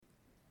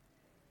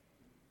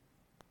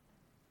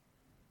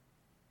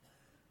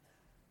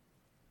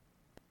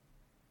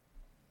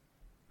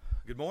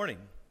Good morning.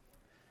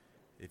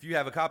 If you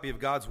have a copy of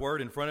God's Word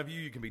in front of you,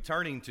 you can be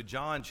turning to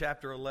John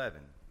chapter 11.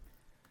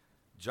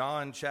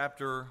 John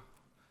chapter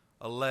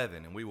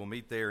 11, and we will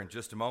meet there in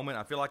just a moment.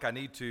 I feel like I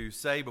need to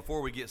say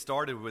before we get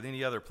started with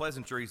any other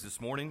pleasantries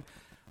this morning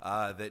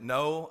that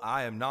no,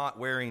 I am not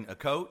wearing a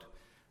coat,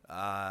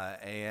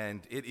 and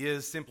it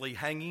is simply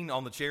hanging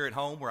on the chair at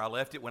home where I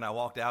left it when I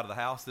walked out of the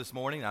house this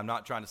morning. I'm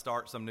not trying to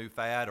start some new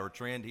fad or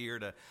trend here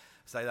to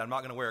say that I'm not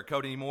going to wear a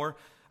coat anymore.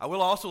 I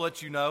will also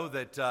let you know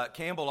that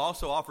Campbell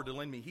also offered to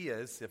lend me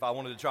his if I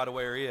wanted to try to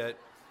wear it.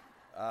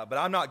 But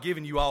I'm not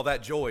giving you all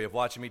that joy of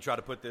watching me try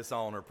to put this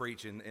on or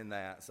preach in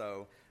that.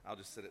 So I'll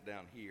just sit it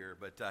down here.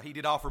 But he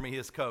did offer me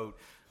his coat,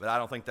 but I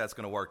don't think that's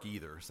going to work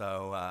either.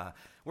 So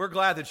we're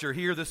glad that you're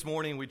here this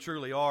morning. We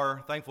truly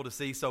are thankful to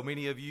see so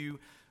many of you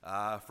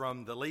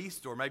from the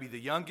least or maybe the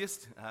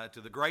youngest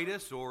to the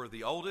greatest or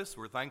the oldest.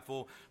 We're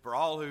thankful for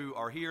all who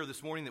are here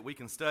this morning that we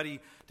can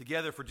study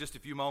together for just a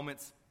few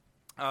moments.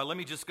 Let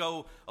me just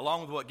go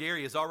along with what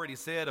Gary has already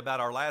said about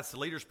our Lads to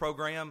Leaders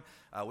program.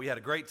 We had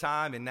a great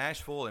time in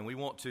Nashville, and we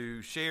want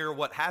to share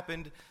what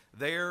happened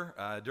there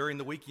during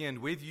the weekend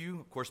with you.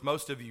 Of course,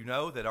 most of you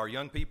know that our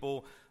young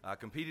people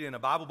competed in a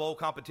Bible Bowl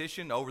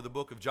competition over the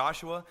book of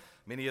Joshua.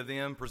 Many of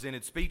them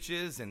presented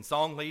speeches and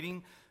song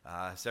leading.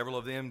 Several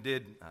of them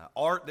did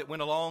art that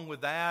went along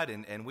with that,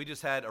 and we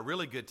just had a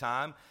really good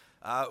time.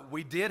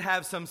 We did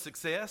have some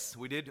success.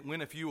 We did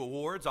win a few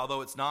awards,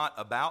 although it's not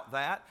about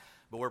that.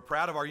 But we're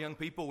proud of our young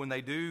people when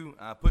they do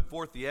put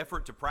forth the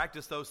effort to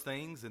practice those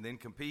things and then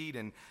compete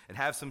and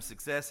have some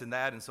success in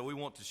that. And so we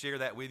want to share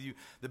that with you.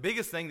 The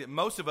biggest thing that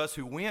most of us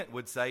who went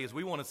would say is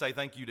we want to say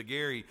thank you to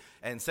Gary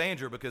and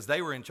Sandra because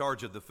they were in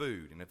charge of the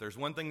food. And if there's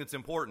one thing that's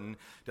important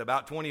to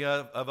about 20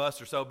 of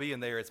us or so being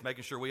there, it's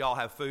making sure we all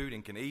have food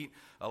and can eat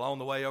along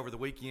the way over the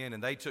weekend.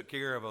 And they took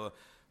care of a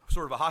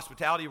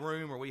hospitality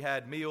room where we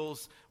had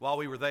meals while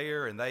we were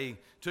there, and they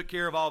took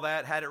care of all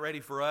that, had it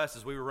ready for us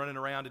as we were running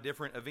around to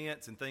different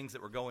events and things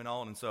that were going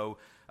on. And so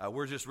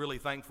we're just really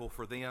thankful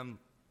for them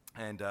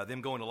and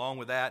them going along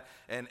with that.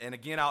 And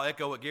again, I'll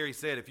echo what Gary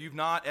said. If you've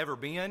not ever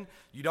been,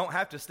 you don't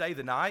have to stay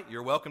the night.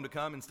 You're welcome to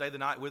come and stay the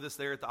night with us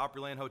there at the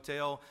Opryland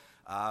Hotel.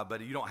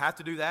 But you don't have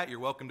to do that. You're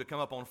welcome to come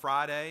up on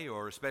Friday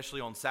or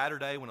especially on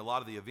Saturday when a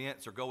lot of the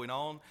events are going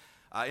on.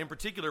 In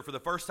particular, for the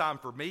first time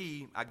for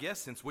me, I guess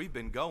since we've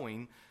been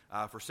going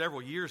for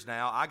several years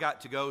now, I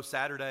got to go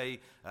Saturday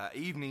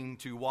evening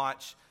to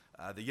watch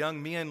the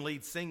young men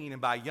lead singing.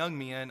 And by young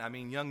men, I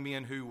mean young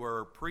men who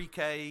were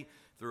pre-K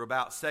through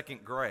about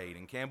second grade.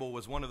 And Campbell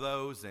was one of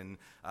those, and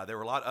there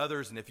were a lot of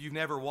others. And if you've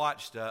never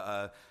watched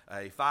a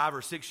 5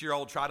 or 6 year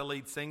old try to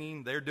lead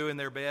singing, they're doing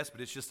their best,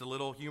 but it's just a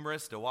little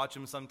humorous to watch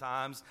them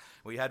sometimes.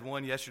 We had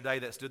one yesterday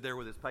that stood there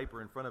with his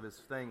paper in front of his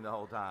thing the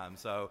whole time.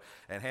 So,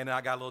 and Hannah and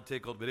I got a little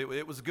tickled, but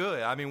it was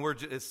good. I mean,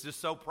 it's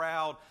just so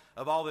proud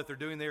of all that they're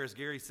doing there. As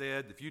Gary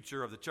said, the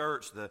future of the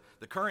church,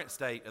 the current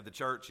state of the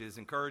church is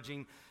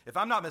encouraging. If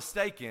I'm not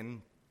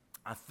mistaken,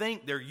 I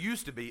think there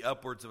used to be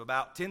upwards of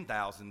about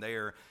 10,000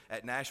 there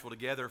at Nashville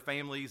together,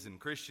 families and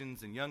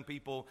Christians and young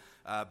people,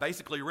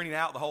 basically renting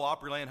out the whole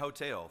Opryland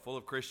Hotel full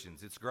of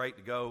Christians. It's great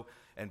to go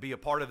and be a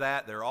part of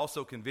that. There are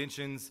also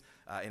conventions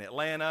in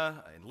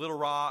Atlanta, in Little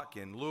Rock,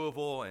 in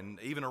Louisville, and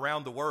even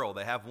around the world.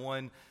 They have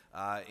one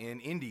in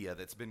India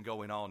that's been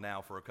going on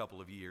now for a couple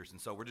of years. And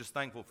so we're just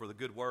thankful for the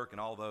good work and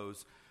all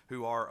those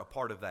who are a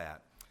part of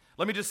that.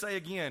 Let me just say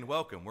again,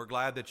 welcome. We're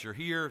glad that you're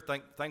here.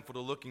 Thankful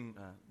to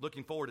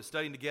looking forward to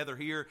studying together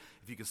here.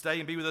 If you can stay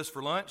and be with us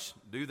for lunch,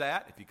 do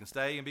that. If you can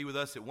stay and be with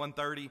us at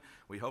 1:30,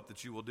 we hope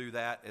that you will do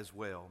that as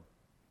well.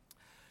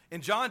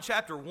 In John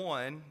chapter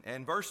 1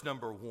 and verse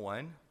number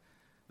 1,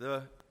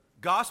 the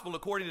gospel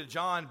according to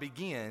John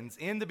begins,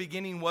 "In the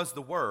beginning was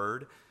the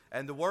Word,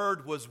 and the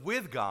Word was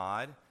with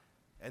God,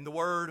 and the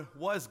Word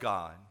was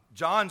God."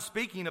 John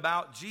speaking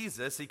about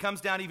Jesus, he comes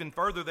down even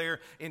further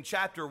there in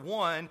chapter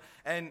 1,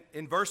 and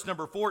in verse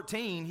number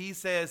 14, he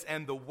says,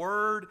 "And the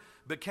Word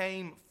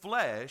became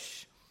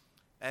flesh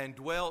and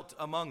dwelt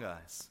among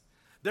us."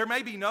 There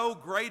may be no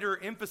greater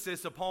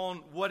emphasis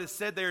upon what is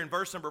said there in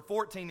verse number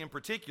 14 in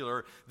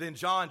particular than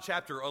John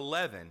chapter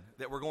 11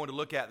 that we're going to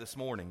look at this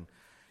morning.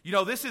 You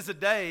know, this is a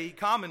day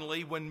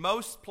commonly when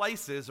most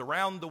places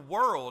around the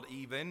world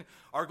even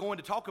are going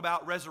to talk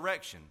about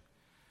resurrection.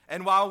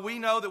 And while we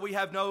know that we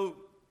have no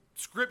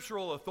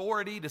scriptural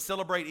authority to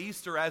celebrate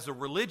Easter as a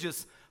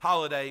religious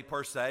holiday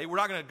per se, we're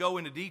not going to go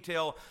into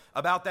detail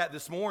about that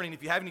this morning.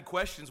 If you have any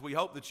questions, we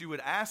hope that you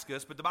would ask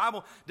us. But the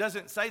Bible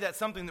doesn't say that's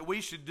something that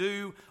we should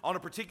do on a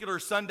particular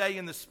Sunday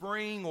in the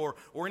spring or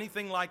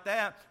anything like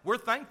that. We're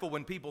thankful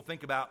when people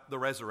think about the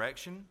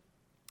resurrection.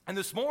 And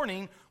this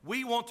morning,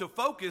 we want to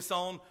focus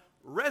on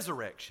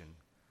resurrection.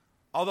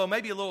 Although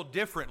maybe a little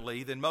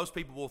differently than most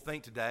people will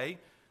think today.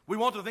 We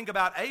want to think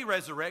about a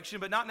resurrection,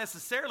 but not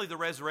necessarily the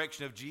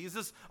resurrection of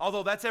Jesus,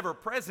 although that's ever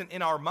present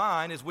in our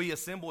mind as we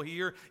assemble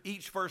here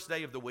each first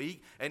day of the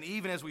week, and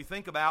even as we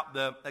think about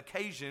the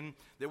occasion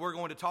that we're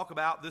going to talk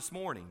about this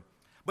morning.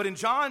 But in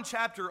John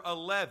chapter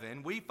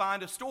 11, we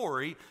find a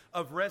story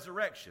of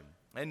resurrection.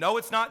 And no,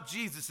 it's not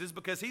Jesus's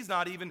because he's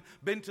not even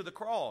been to the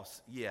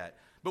cross yet.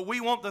 But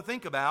we want to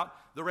think about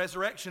the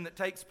resurrection that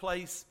takes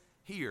place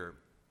here.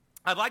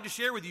 I'd like to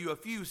share with you a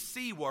few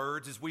C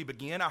words as we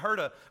begin. I heard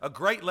a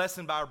great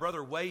lesson by our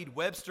brother Wade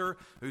Webster,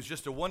 who's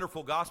just a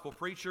wonderful gospel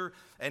preacher,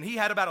 and he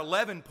had about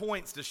 11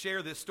 points to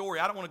share this story.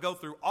 I don't want to go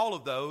through all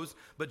of those,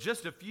 but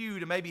just a few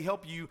to maybe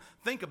help you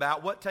think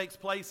about what takes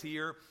place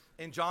here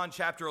in John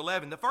chapter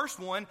 11. The first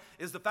one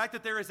is the fact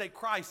that there is a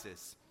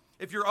crisis.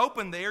 If you're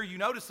open there, you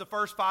notice the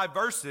first 5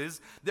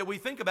 verses that we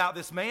think about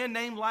this man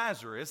named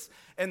Lazarus,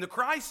 and the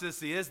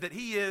crisis is that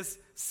he is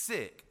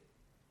sick.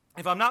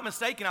 If I'm not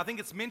mistaken, I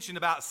think it's mentioned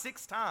about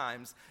 6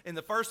 times in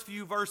the first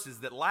few verses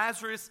that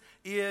Lazarus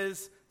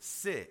is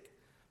sick.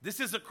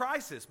 This is a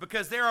crisis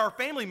because there are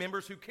family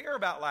members who care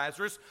about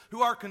Lazarus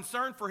who are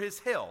concerned for his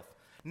health.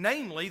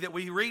 Namely, that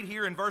we read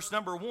here in verse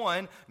number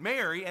 1,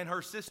 Mary and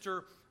her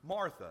sister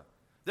Martha.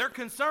 They're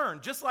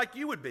concerned, just like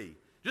you would be.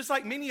 Just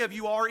like many of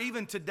you are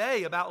even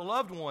today about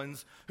loved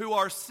ones who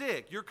are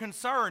sick. You're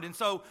concerned. And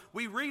so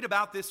we read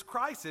about this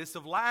crisis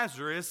of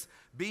Lazarus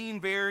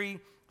being very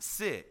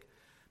sick.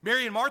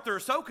 Mary and Martha are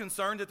so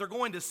concerned that they're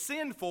going to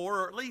send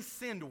for, or at least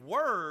send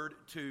word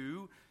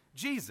to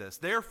Jesus,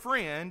 their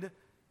friend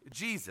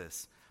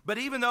Jesus. But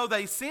even though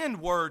they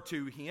send word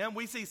to him,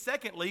 we see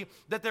secondly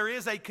that there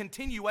is a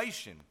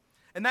continuation.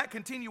 And that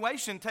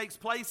continuation takes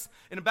place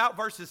in about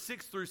verses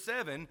 6 through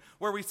 7,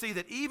 where we see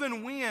that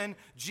even when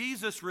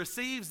Jesus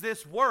receives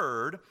this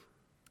word,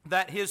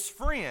 that his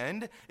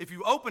friend, if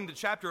you open to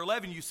chapter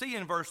 11, you see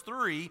in verse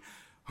 3,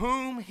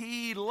 whom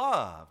he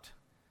loved.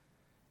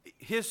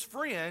 His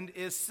friend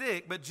is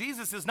sick, but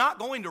Jesus is not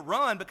going to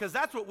run because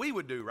that's what we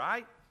would do,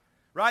 right?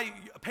 Right?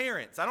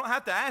 Parents, I don't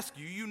have to ask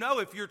you. You know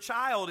if your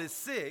child is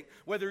sick,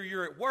 whether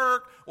you're at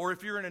work or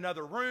if you're in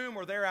another room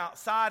or they're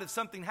outside, if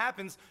something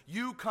happens,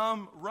 you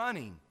come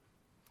running.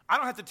 I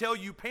don't have to tell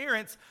you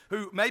parents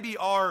who maybe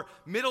are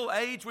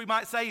middle-aged, we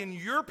might say, and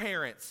your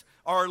parents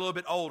are a little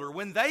bit older.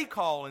 When they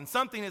call and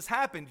something has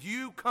happened,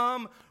 you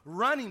come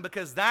running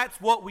because that's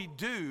what we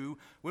do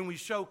when we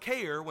show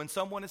care when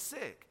someone is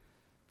sick.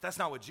 That's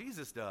not what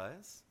Jesus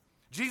does.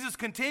 Jesus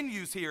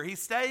continues here. He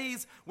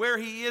stays where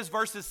he is.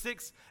 Verses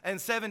 6 and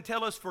 7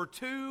 tell us for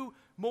 2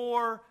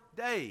 more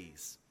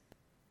days.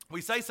 We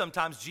say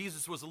sometimes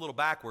Jesus was a little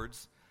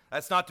backwards.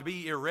 That's not to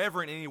be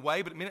irreverent in any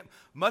way, but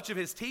much of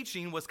his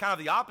teaching was kind of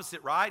the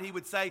opposite, right? He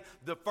would say,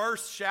 the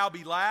first shall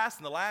be last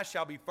and the last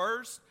shall be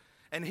first.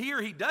 And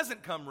here he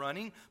doesn't come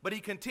running, but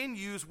he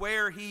continues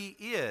where he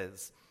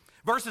is.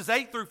 Verses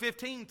 8 through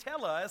 15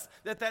 tell us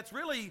that that's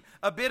really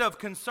a bit of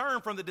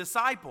concern from the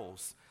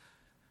disciples.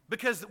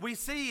 Because we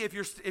see,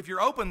 if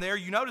you're open there,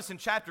 you notice in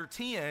chapter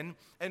 10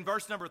 and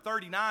verse number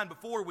 39,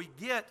 before we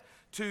get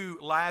to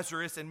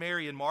Lazarus and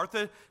Mary and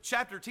Martha,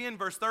 chapter 10,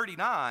 verse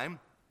 39,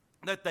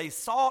 that they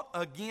sought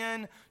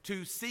again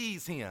to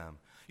seize him.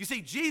 You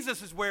see,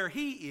 Jesus is where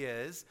he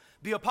is.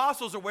 The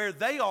apostles are where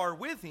they are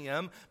with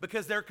him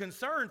because they're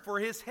concerned for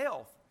his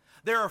health.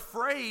 They're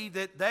afraid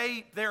that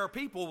they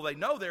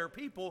know there are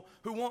people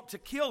who want to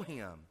kill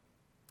him.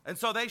 And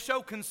so they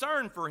show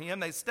concern for him.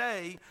 They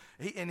stay,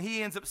 and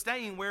he ends up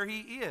staying where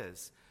he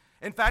is.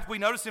 In fact, we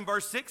notice in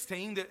verse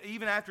 16 that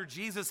even after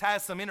Jesus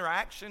has some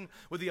interaction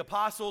with the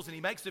apostles and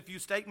he makes a few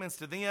statements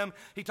to them,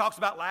 he talks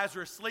about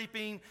Lazarus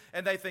sleeping,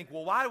 and they think,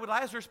 well, why would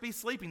Lazarus be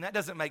sleeping? That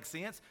doesn't make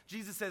sense.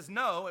 Jesus says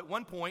no. At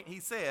one point, he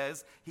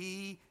says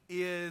he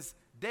is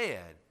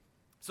dead.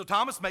 So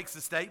Thomas makes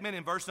the statement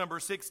in verse number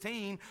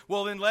 16,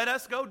 well, then let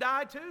us go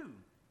die too.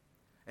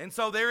 And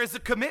so there is a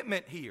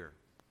commitment here.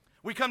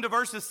 We come to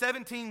verses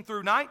 17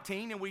 through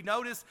 19, and we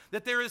notice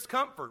that there is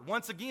comfort.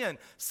 Once again,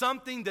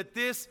 something that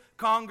this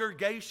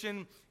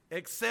congregation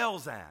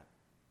excels at.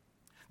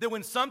 That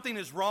when something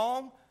is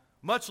wrong,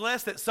 much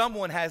less that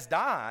someone has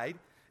died,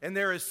 and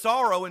there is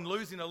sorrow in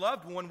losing a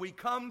loved one, we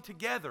come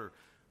together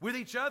with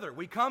each other.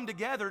 We come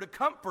together to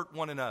comfort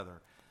one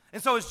another.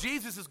 And so as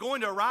Jesus is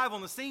going to arrive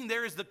on the scene,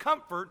 there is the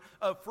comfort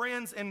of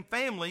friends and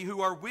family who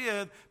are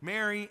with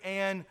Mary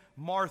and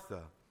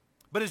Martha.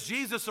 But as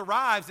Jesus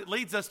arrives, it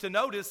leads us to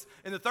notice,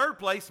 in the third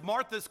place,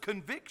 Martha's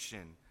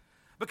conviction.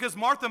 Because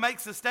Martha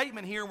makes a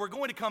statement here, and we're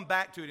going to come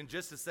back to it in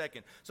just a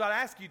second. So I'd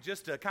ask you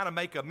just to kind of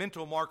make a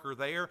mental marker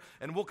there,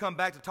 and we'll come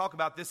back to talk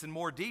about this in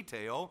more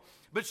detail.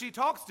 But she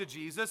talks to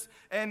Jesus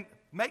and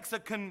makes a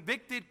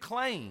convicted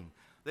claim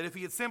that if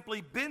he had simply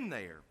been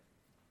there,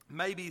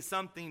 maybe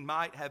something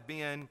might have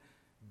been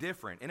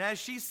different. And as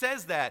she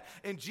says that,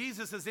 and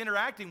Jesus is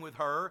interacting with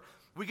her,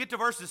 we get to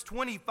verses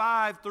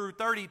 25 through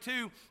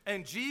 32,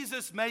 and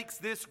Jesus makes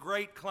this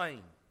great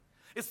claim.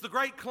 It's the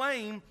great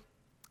claim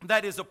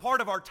that is a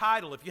part of our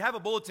title. If you have a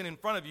bulletin in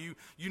front of you,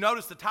 you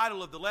notice the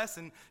title of the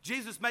lesson.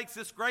 Jesus makes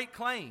this great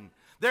claim.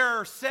 There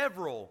are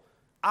several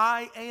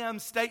I am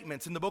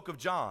statements in the book of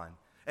John,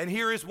 and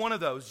here is one of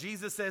those.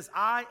 Jesus says,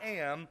 I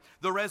am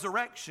the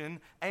resurrection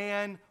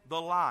and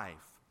the life.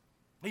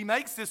 He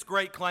makes this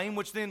great claim,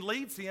 which then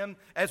leads him,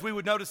 as we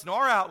would notice in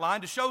our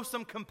outline, to show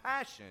some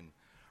compassion.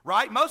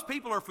 Right? Most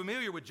people are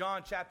familiar with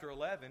John chapter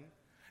 11.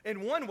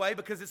 In one way,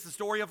 because it's the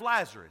story of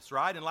Lazarus,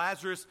 right? And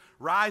Lazarus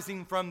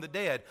rising from the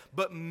dead.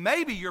 But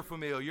maybe you're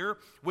familiar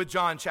with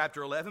John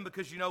chapter 11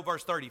 because you know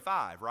verse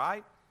 35,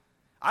 right?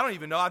 I don't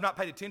even know. I've not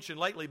paid attention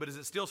lately, but is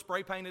it still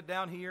spray painted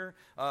down here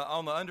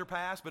on the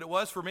underpass? But it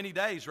was for many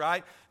days,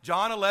 right?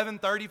 John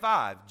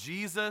 11:35,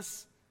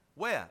 Jesus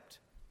wept.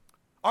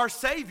 Our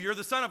Savior,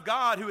 the Son of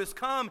God, who has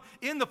come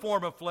in the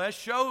form of flesh,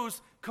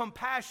 shows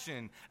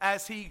compassion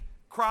as he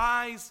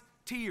cries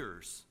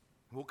tears.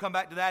 We'll come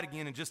back to that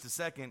again in just a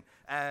second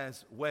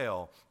as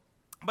well.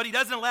 But he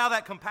doesn't allow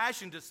that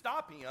compassion to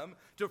stop him,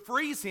 to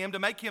freeze him, to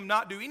make him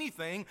not do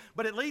anything,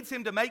 but it leads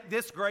him to make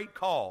this great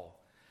call.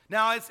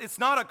 Now, it's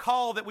not a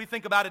call that we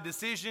think about a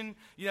decision.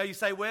 You know, you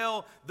say,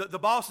 well, the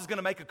boss is going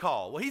to make a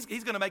call. Well, he's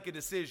going to make a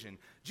decision.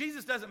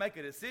 Jesus doesn't make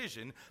a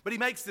decision, but he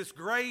makes this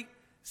great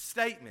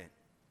statement.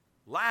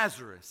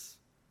 Lazarus,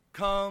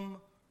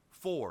 come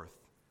forth.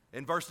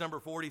 In verse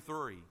number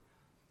 43.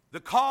 The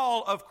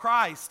call of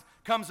Christ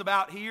comes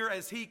about here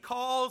as he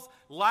calls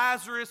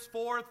Lazarus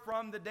forth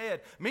from the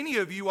dead. Many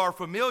of you are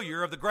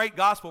familiar of the great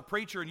gospel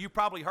preacher, and you've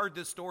probably heard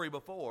this story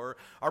before,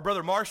 our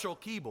brother Marshall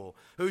Keeble,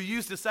 who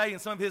used to say in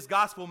some of his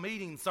gospel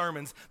meeting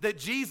sermons that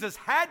Jesus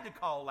had to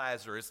call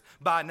Lazarus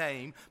by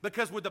name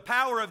because with the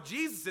power of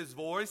Jesus'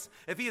 voice,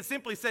 if he had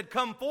simply said,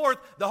 come forth,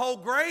 the whole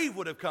grave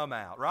would have come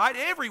out, right?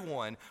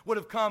 Everyone would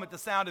have come at the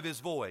sound of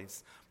his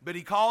voice. But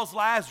he calls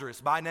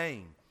Lazarus by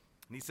name,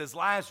 and he says,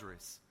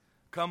 Lazarus,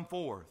 come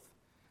forth.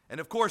 And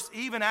of course,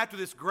 even after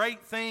this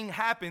great thing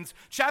happens,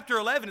 chapter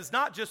 11 is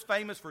not just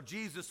famous for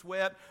Jesus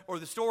wept or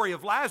the story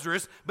of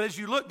Lazarus, but as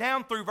you look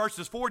down through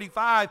verses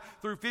 45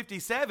 through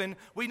 57,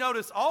 we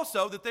notice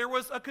also that there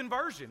was a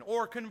conversion,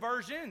 or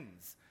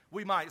conversions,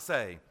 we might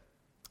say.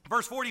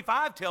 Verse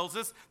 45 tells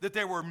us that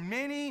there were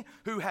many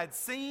who had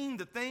seen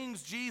the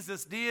things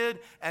Jesus did,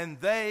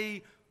 and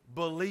they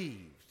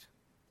believed.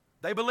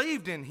 They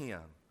believed in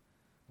him.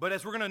 But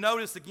as we're going to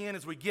notice again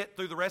as we get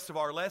through the rest of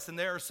our lesson,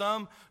 there are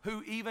some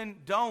who even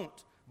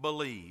don't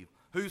believe,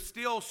 who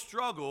still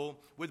struggle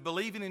with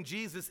believing in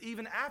Jesus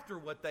even after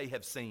what they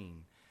have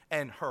seen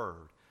and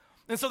heard.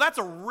 And so that's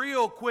a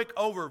real quick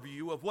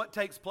overview of what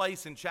takes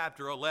place in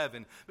chapter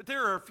 11. But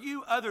there are a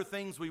few other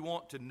things we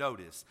want to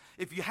notice.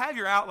 If you have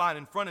your outline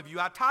in front of you,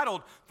 I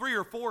titled 3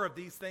 or 4 of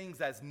these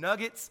things as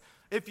nuggets,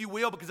 if you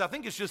will, because I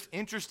think it's just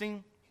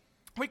interesting.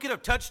 We could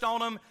have touched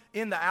on them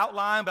in the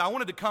outline, but I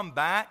wanted to come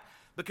back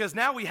because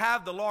now we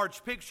have the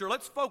large picture.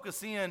 Let's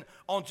focus in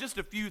on just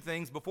a few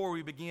things before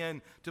we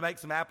begin to make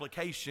some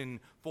application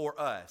for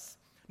us.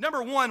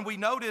 Number 1, we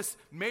notice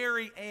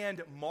Mary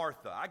and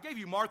Martha. I gave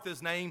you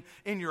Martha's name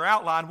in your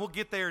outline. We'll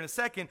get there in a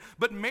second.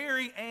 But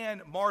Mary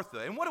and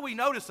Martha. And what do we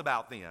notice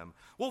about them?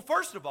 Well,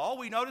 first of all,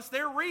 we notice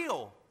they're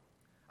real.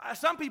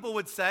 Some people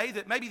would say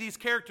that maybe these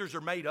characters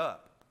are made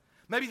up.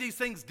 Maybe these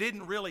things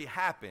didn't really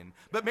happen.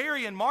 But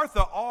Mary and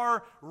Martha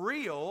are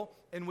real,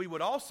 and we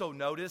would also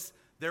notice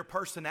their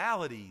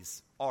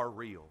personalities are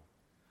real.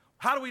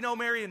 How do we know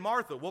Mary and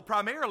Martha? Well,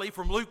 primarily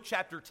from Luke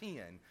chapter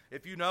 10.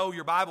 If you know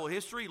your Bible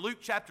history, Luke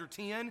chapter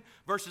 10,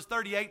 verses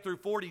 38 through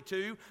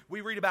 42,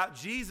 we read about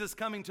Jesus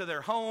coming to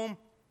their home,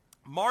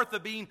 Martha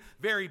being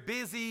very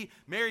busy,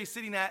 Mary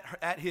sitting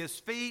at his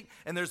feet,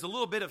 and there's a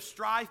little bit of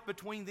strife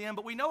between them,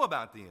 but we know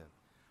about them.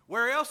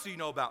 Where else do you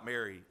know about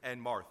Mary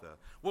and Martha?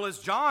 Well, as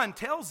John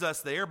tells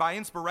us there by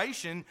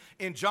inspiration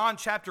in John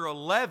chapter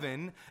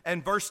 11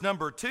 and verse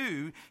number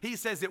 2, he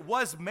says it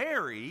was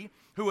Mary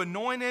who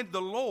anointed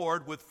the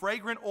Lord with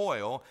fragrant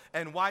oil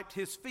and wiped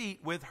his feet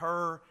with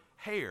her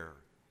hair.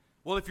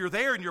 Well, if you're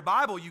there in your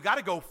Bible, you got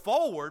to go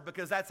forward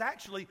because that's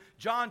actually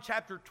John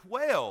chapter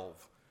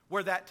 12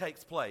 where that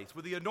takes place,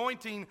 with the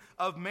anointing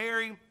of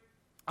Mary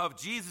of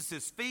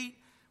Jesus' feet,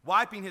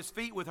 wiping his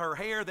feet with her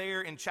hair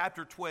there in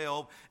chapter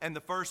 12 and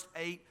the first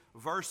 8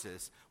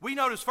 verses. We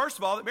notice, first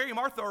of all, that Mary and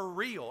Martha are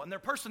real and their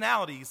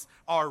personalities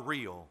are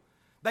real.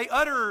 They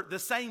utter the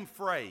same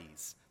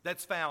phrase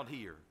that's found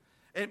here.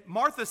 And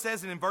Martha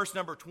says it in verse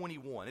number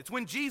 21. It's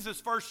when Jesus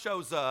first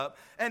shows up.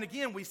 And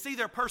again, we see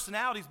their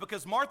personalities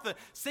because Martha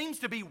seems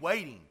to be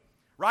waiting,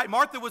 right?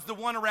 Martha was the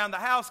one around the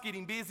house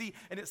getting busy,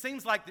 and it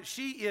seems like that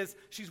she's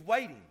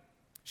waiting.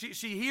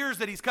 She hears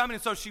that he's coming,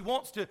 and so she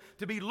wants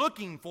to be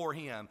looking for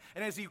him.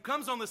 And as he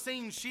comes on the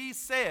scene, she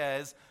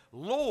says,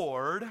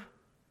 Lord,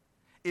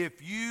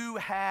 if you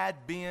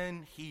had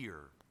been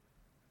here,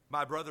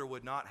 my brother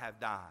would not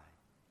have died.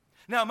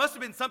 Now, it must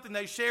have been something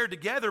they shared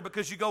together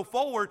because you go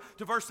forward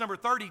to verse number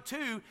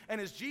 32, and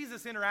as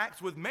Jesus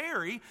interacts with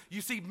Mary,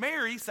 you see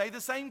Mary say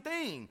the same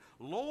thing.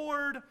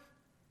 Lord,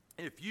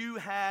 if you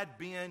had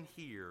been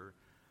here,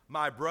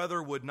 my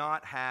brother would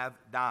not have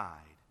died.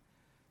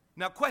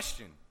 Now,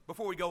 question.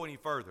 Before we go any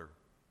further,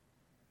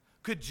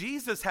 could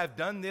Jesus have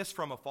done this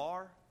from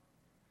afar?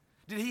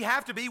 Did he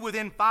have to be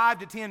within 5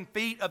 to 10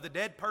 feet of the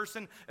dead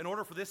person in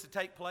order for this to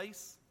take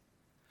place?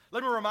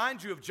 Let me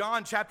remind you of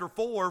John chapter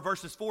 4,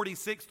 verses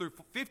 46 through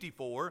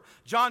 54.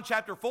 John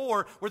chapter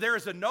 4, where there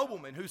is a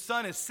nobleman whose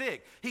son is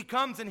sick. He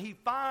comes and he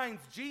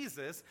finds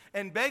Jesus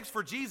and begs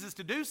for Jesus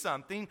to do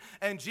something,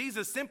 and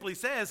Jesus simply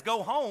says,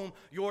 go home,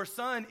 your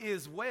son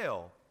is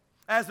well.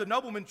 As the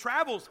nobleman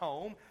travels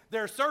home,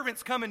 their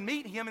servants come and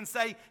meet him and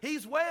say,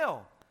 he's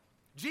well.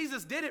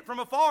 Jesus did it from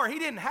afar. He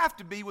didn't have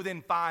to be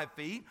within 5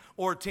 feet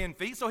or 10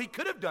 feet, so he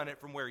could have done it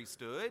from where he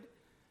stood.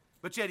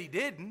 But yet he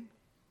didn't.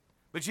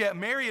 But yet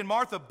Mary and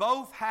Martha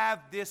both have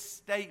this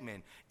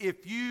statement,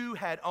 if you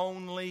had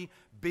only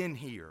been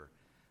here.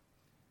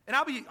 And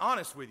I'll be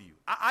honest with you.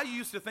 I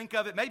used to think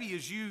of it, maybe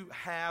as you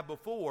have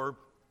before,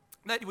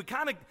 that we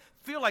kind of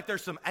feel like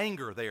there's some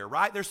anger there,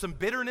 right? There's some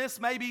bitterness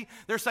maybe.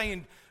 They're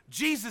saying,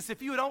 Jesus,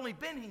 if you had only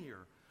been here,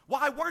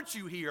 why weren't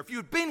you here? If you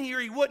had been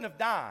here, he wouldn't have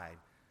died.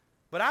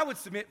 But I would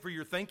submit for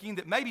your thinking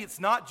that maybe it's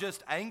not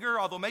just anger,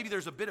 although maybe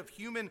there's a bit of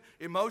human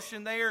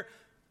emotion there,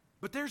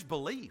 but there's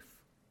belief.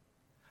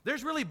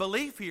 There's really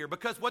belief here,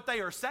 because what they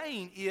are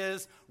saying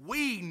is,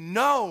 we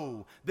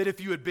know that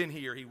if you had been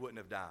here, he wouldn't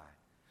have died.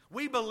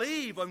 We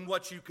believe in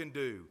what you can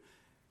do.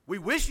 We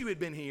wish you had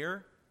been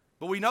here,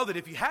 but we know that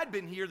if you had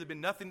been here, there'd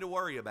been nothing to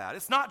worry about.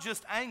 It's not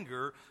just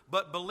anger,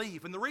 but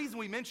belief. And the reason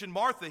we mention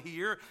Martha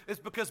here is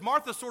because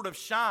Martha sort of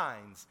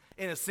shines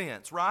in a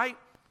sense, right?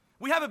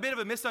 We have a bit of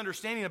a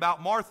misunderstanding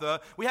about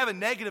Martha. We have a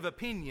negative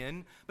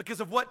opinion because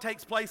of what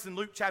takes place in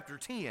Luke chapter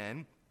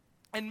 10.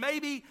 And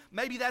maybe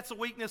that's a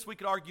weakness. We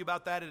could argue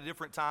about that at a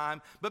different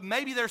time. But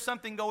maybe there's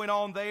something going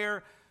on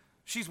there.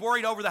 She's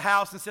worried over the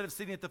house instead of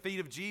sitting at the feet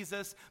of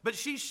Jesus. But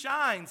she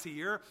shines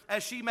here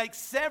as she makes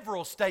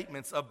several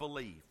statements of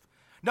belief.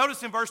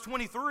 Notice in verse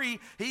 23,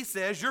 he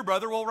says, your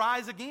brother will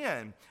rise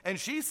again. And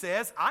she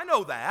says, I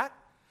know that.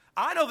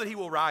 I know that he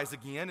will rise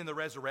again in the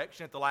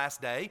resurrection at the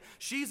last day.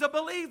 She's a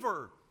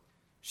believer.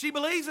 She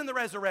believes in the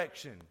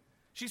resurrection.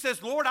 She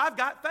says, Lord, I've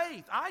got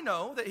faith. I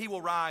know that he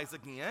will rise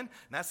again. And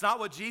that's not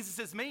what Jesus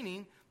is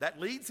meaning. That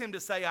leads him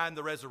to say, I am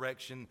the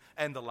resurrection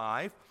and the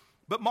life.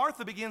 But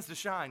Martha begins to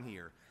shine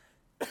here.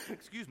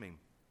 Excuse me.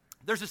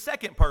 There's a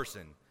second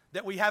person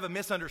that we have a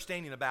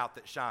misunderstanding about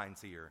that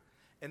shines here,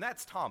 and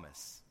that's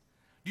Thomas.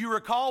 Do you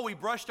recall we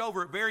brushed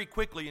over it very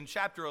quickly in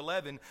chapter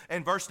 11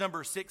 and verse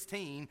number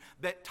 16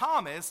 that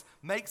Thomas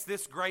makes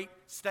this great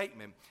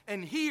statement.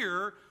 And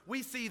here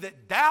we see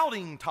that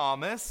doubting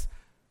Thomas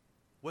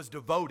was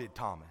devoted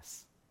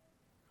Thomas,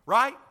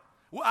 right?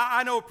 Well,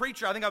 I know a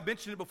preacher, I think I've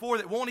mentioned it before,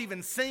 that won't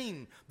even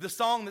sing the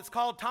song that's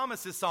called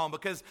Thomas's song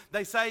because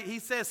he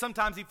says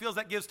sometimes he feels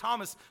that gives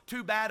Thomas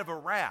too bad of a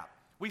rap.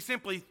 We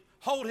simply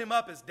hold him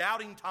up as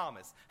doubting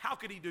Thomas. How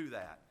could he do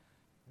that?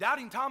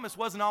 Doubting Thomas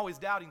wasn't always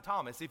doubting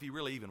Thomas, if he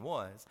really even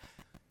was.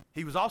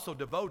 He was also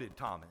devoted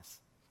Thomas.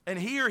 And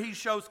here he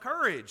shows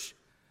courage.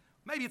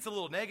 Maybe it's a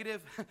little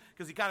negative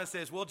because he kind of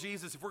says, well,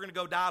 Jesus, if we're going to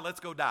go die, let's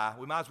go die.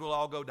 We might as well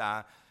all go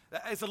die.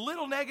 It's a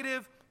little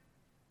negative,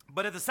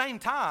 but at the same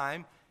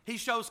time, he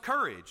shows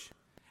courage.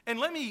 And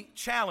let me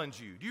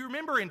challenge you. Do you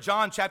remember in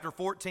John chapter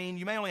 14,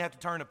 you may only have to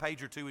turn a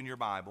page or two in your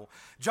Bible.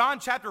 John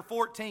chapter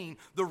 14,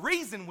 the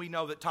reason we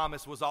know that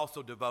Thomas was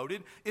also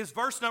devoted is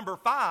verse number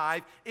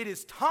 5. It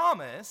is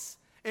Thomas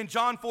in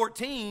John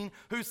 14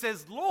 who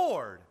says,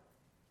 Lord,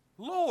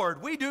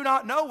 we do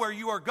not know where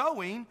you are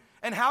going,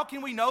 and how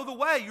can we know the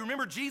way? You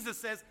remember Jesus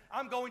says,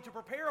 I'm going to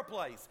prepare a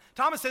place.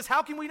 Thomas says,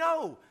 how can we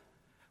know?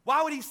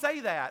 Why would he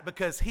say that?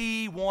 Because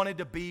he wanted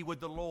to be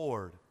with the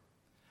Lord.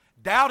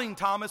 Doubting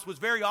Thomas was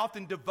very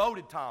often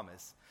devoted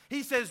Thomas.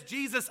 He says,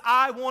 Jesus,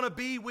 I want to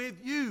be with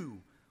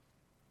you.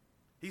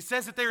 He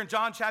says it there in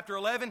John chapter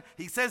 11.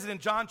 He says it in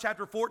John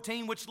chapter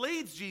 14, which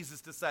leads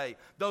Jesus to say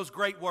those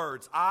great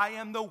words, I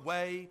am the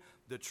way,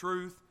 the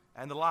truth,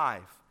 and the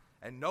life,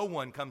 and no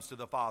one comes to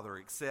the Father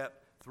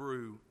except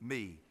through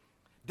me.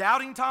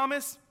 Doubting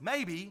Thomas?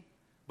 Maybe,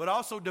 but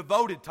also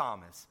devoted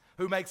Thomas,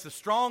 who makes a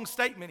strong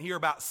statement here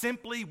about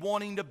simply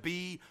wanting to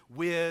be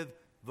with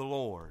the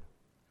Lord.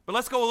 But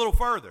let's go a little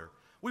further.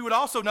 We would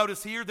also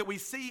notice here that we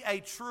see a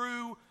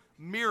true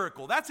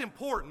miracle. That's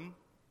important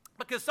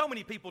because so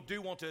many people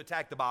do want to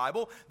attack the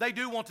Bible. They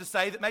do want to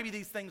say that maybe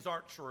these things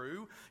aren't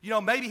true. You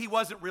know, maybe he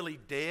wasn't really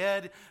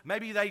dead.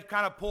 Maybe they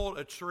kind of pulled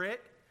a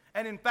trick.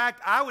 And in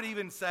fact, I would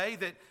even say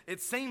that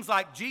it seems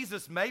like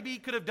Jesus maybe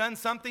could have done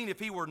something if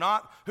he were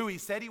not who he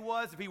said he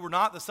was, if he were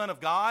not the Son of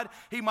God.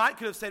 He might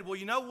could have said, well,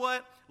 you know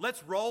what?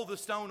 Let's roll the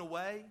stone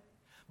away.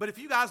 But if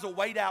you guys will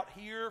wait out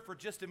here for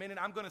just a minute,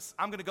 I'm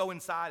gonna go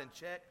inside and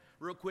check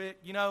real quick.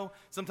 You know,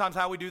 sometimes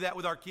how we do that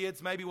with our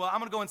kids, maybe, well, I'm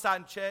going to go inside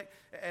and check,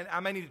 and I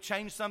may need to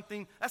change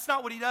something. That's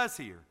not what he does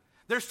here.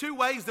 There's two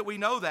ways that we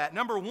know that.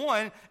 Number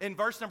one, in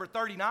verse number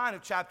 39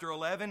 of chapter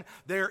 11,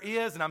 there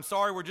is, and I'm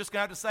sorry, we're just going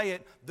to have to say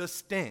it, the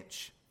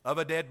stench of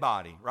a dead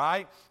body,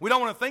 right? We don't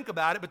want to think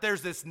about it, but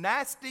there's this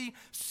nasty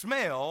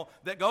smell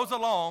that goes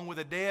along with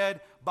a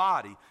dead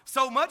body.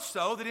 So much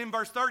so that in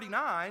verse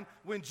 39,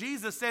 when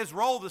Jesus says,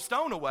 roll the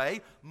stone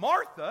away,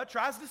 Martha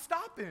tries to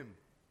stop him.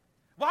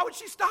 Why would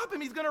she stop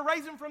him? He's going to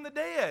raise him from the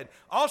dead.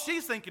 All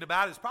she's thinking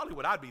about is probably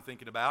what I'd be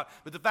thinking about,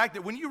 but the fact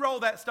that when you roll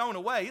that stone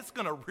away, it's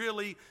going to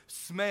really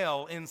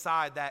smell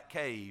inside that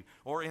cave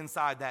or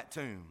inside that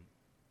tomb.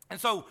 And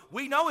so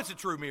we know it's a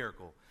true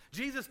miracle.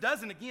 Jesus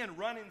doesn't, again,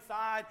 run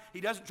inside. He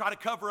doesn't try to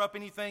cover up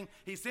anything.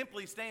 He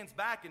simply stands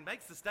back and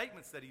makes the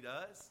statements that he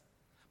does.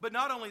 But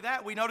not only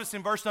that, we notice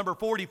in verse number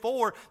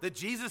 44 that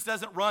Jesus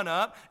doesn't run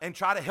up and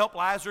try to help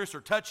Lazarus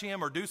or touch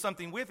him or do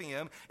something with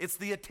him. It's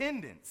the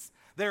attendants.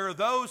 There are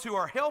those who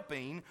are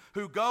helping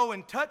who go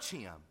and touch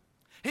him.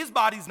 His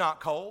body's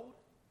not cold.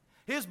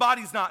 His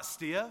body's not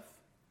stiff.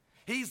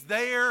 He's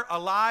there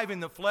alive in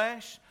the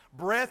flesh,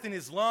 breath in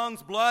his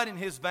lungs, blood in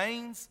his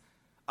veins,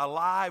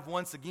 alive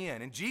once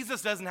again. And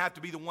Jesus doesn't have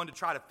to be the one to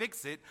try to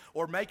fix it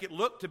or make it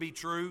look to be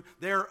true.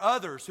 There are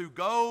others who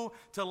go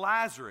to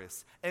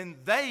Lazarus and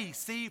they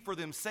see for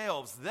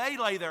themselves. They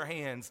lay their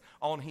hands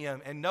on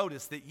him and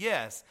notice that,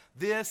 yes,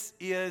 this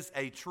is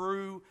a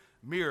true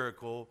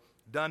miracle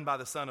done by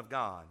the Son of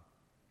God.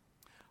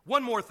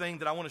 One more thing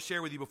that I want to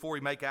share with you before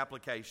we make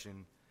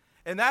application,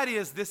 and that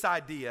is this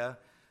idea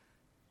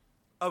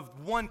of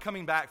one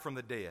coming back from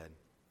the dead.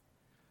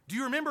 Do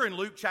you remember in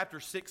Luke chapter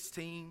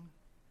 16?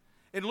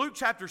 In Luke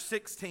chapter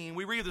 16,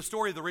 we read the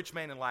story of the rich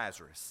man and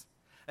Lazarus.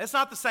 It's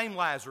not the same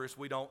Lazarus,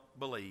 we don't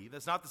believe.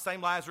 It's not the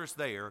same Lazarus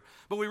there.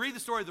 But we read the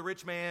story of the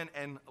rich man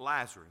and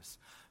Lazarus.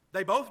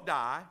 They both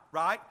die,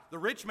 right? The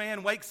rich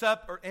man wakes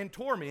up in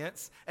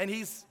torments, and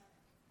he's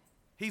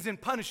in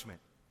punishment.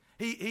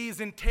 He's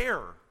in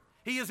terror.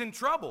 He is in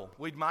trouble,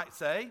 we might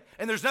say.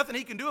 And there's nothing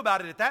he can do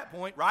about it at that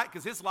point, right?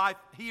 Because his life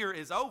here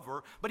is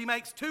over. But he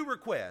makes two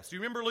requests. Do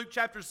you remember Luke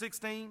chapter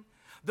 16?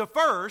 The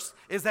first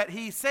is that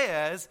he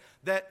says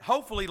that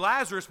hopefully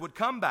Lazarus would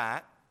come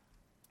back,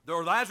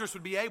 or Lazarus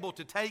would be able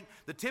to take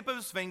the tip of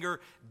his finger,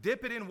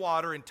 dip it in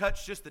water, and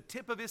touch just the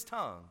tip of his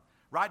tongue,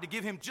 right? To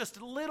give him just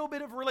a little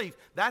bit of relief.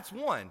 That's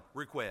one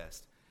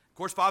request. Of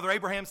course, Father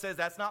Abraham says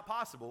that's not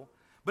possible.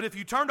 But if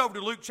you turned over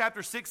to Luke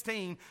chapter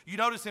 16, you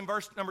notice in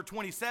verse number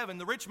 27,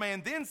 the rich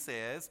man then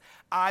says,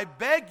 I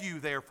beg you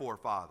therefore,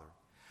 Father,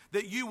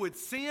 that you would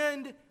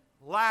send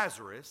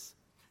Lazarus,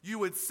 you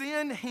would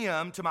send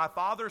him to my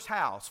father's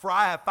house, for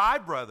I have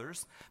 5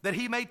 brothers, that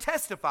he may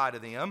testify to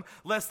them,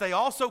 lest they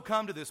also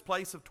come to this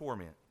place of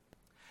torment.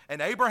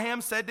 And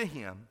Abraham said to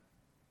him,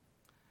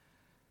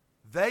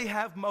 they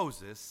have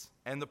Moses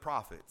and the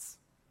prophets.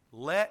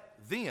 Let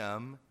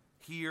them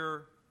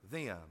hear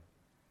them.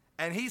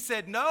 And he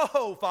said,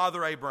 no,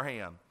 Father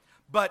Abraham,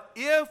 but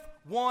if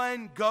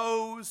one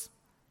goes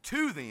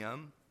to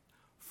them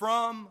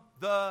from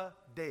the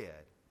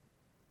dead,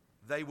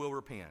 they will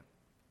repent.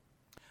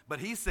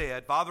 But he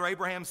said, Father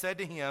Abraham said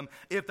to him,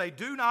 if they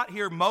do not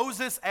hear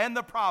Moses and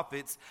the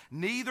prophets,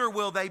 neither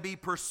will they be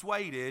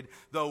persuaded,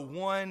 though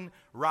one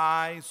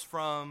rise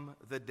from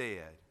the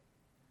dead.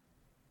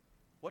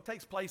 What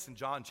takes place in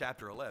John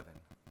chapter 11?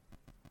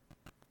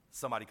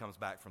 Somebody comes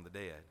back from the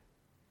dead.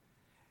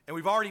 And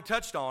we've already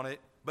touched on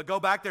it, but go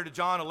back there to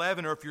John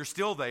 11, or if you're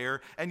still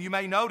there, and you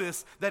may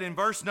notice that in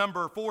verse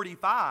number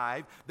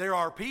 45, there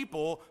are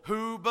people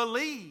who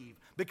believe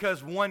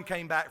because one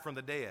came back from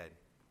the dead.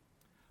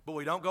 But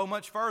we don't go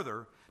much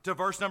further to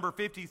verse number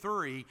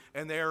 53,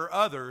 and there are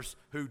others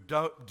who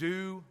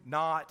do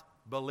not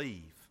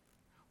believe.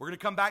 We're going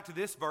to come back to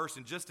this verse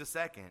in just a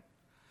second.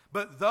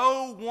 But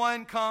though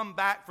one come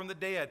back from the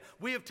dead,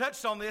 we have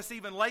touched on this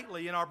even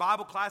lately in our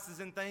Bible classes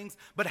and things,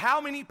 but how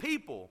many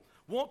people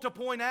want to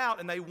point out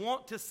and they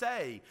want to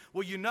say,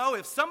 well, you know,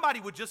 if somebody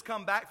would just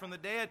come back from the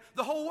dead,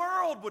 the whole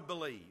world would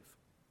believe.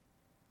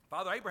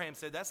 Father Abraham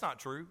said that's not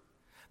true.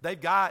 They've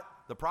got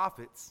the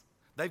prophets.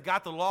 They've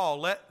got the law.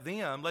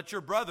 Let your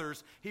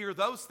brothers hear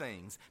those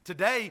things.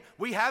 Today,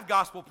 we have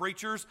gospel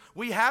preachers.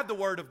 We have the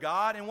word of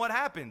God. And what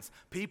happens?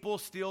 People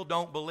still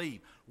don't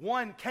believe.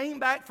 One came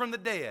back from the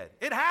dead.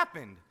 It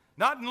happened.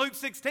 Not in Luke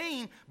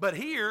 16, but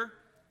here.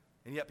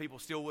 And yet people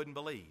still wouldn't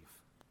believe.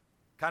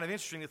 Kind of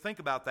interesting to think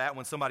about that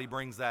when somebody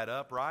brings that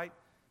up, right?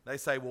 They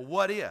say, well,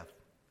 what if?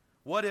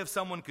 What if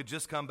someone could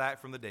just come back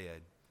from the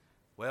dead?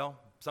 Well,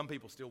 some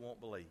people still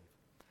won't believe.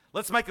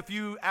 Let's make a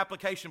few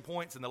application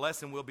points and the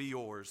lesson will be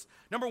yours.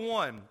 Number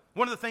one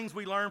of the things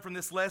we learn from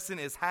this lesson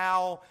is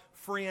how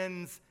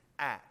friends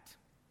act.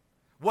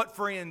 What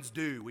friends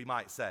do, we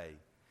might say.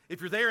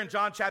 If you're there in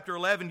John chapter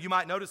 11, you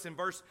might notice in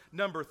verse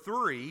number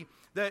 3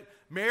 that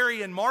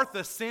Mary and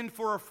Martha send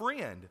for a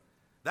friend.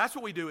 That's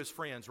what we do as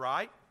friends,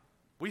 right?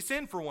 We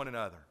send for one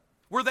another.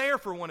 We're there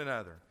for one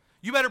another.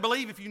 You better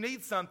believe if you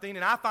need something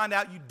and I find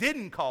out you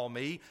didn't call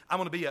me, I'm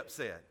going to be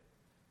upset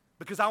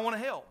because I want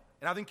to help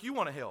and I think you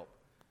want to help.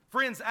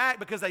 Friends act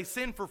because they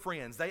send for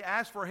friends. They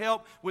ask for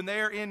help when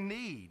they're in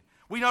need.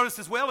 We notice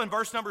as well in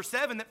verse number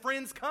 7 that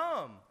friends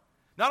come.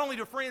 Not only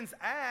do friends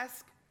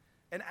ask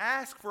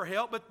for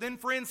help, but then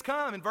friends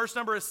come. In verse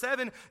number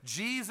 7,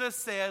 Jesus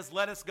says,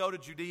 let us go to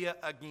Judea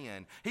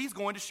again. He's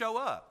going to show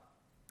up.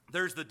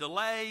 There's the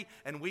delay,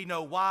 and we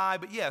know why,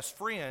 but yes,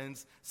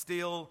 friends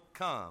still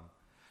come.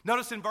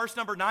 Notice in verse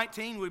number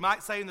 19, we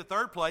might say in the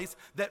third place,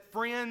 that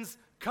friends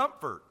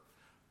comfort.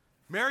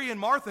 Mary and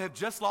Martha have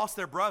just lost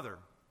their brother.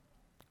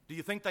 Do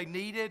you think they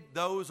needed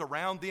those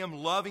around them,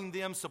 loving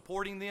them,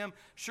 supporting them?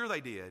 Sure they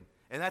did,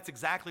 and that's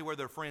exactly where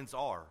their friends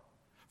are.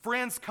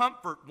 Friends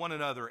comfort one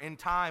another in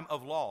time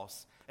of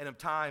loss and in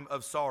time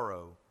of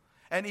sorrow.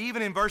 And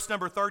even in verse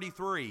number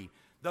 33,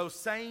 those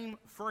same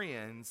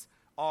friends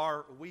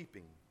are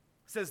weeping.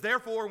 It says,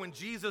 therefore, when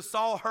Jesus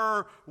saw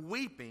her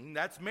weeping,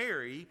 that's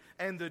Mary,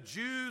 and the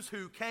Jews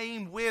who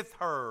came with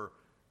her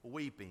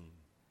weeping.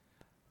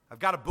 I've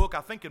got a book,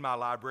 I think, in my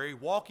library,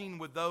 Walking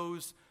with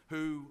Those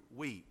Who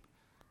Weep,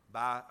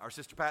 by our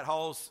sister Pat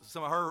Hall's,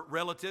 some of her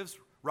relatives,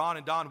 Ron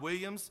and Don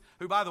Williams,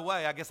 who, by the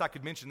way, I guess I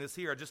could mention this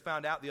here, I just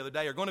found out the other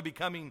day, are going to be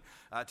coming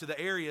to the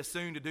area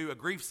soon to do a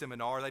grief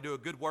seminar. They do a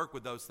good work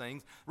with those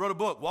things. Wrote a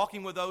book,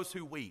 Walking with Those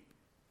Who Weep.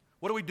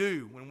 What do we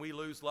do when we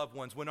lose loved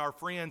ones, when our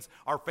friends,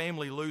 our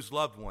family lose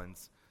loved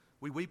ones?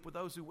 We weep with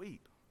those who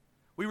weep.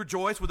 We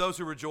rejoice with those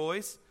who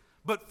rejoice.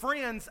 But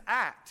friends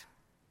act.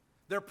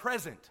 They're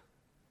present.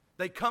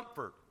 They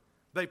comfort.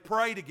 They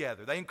pray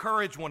together. They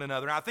encourage one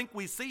another. And I think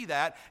we see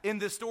that in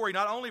this story,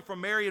 not only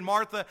from Mary and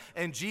Martha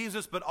and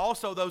Jesus, but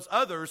also those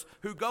others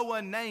who go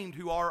unnamed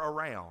who are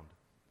around.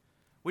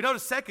 We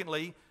notice,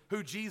 secondly,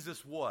 who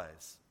Jesus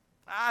was.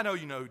 I know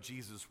you know who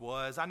Jesus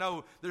was. I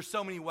know there's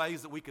so many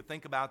ways that we could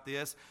think about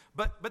this.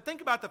 But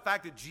think about the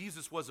fact that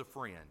Jesus was a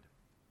friend.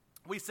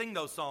 We sing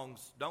those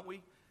songs, don't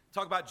we?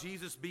 Talk about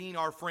Jesus being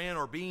our friend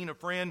or being a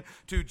friend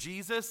to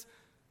Jesus.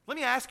 Let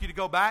me ask you to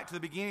go back to the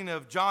beginning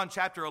of John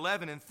chapter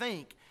 11 and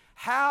think,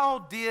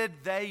 how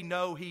did they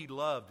know he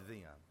loved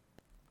them?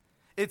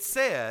 It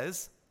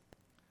says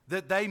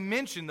that they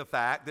mentioned the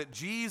fact that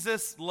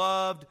Jesus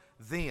loved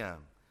them,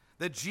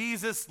 that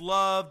Jesus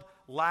loved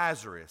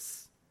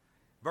Lazarus.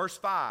 Verse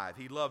 5,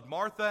 he loved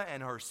Martha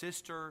and her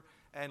sister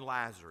and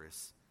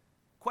Lazarus.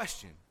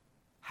 Question,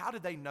 how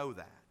did they know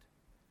that?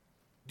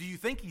 Do you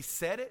think he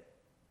said it?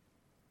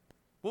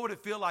 What would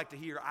it feel like to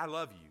hear, I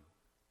love you,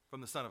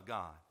 from the Son of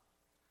God?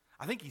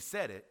 I think he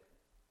said it,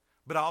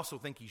 but I also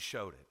think he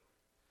showed it.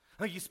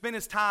 I think he spent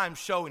his time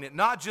showing it,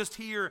 not just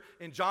here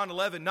in John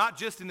 11, not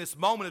just in this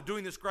moment of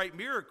doing this great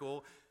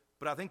miracle,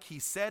 but I think he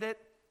said it,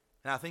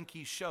 and I think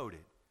he showed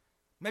it.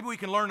 Maybe we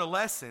can learn a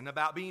lesson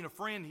about being a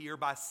friend here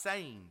by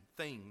saying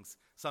things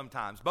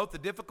sometimes, both the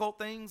difficult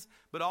things,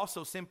 but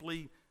also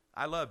simply,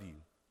 I love you.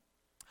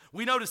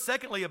 We notice,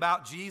 secondly,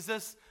 about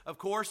Jesus, of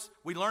course,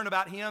 we learn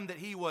about him that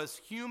he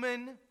was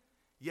human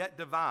yet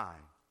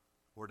divine,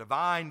 or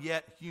divine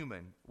yet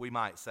human, we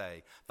might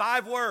say.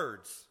 5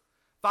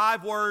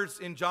 words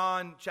in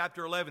John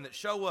chapter 11 that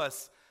show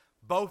us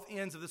both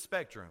ends of the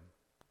spectrum.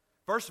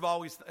 First of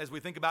all, as we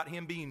think about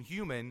him being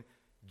human,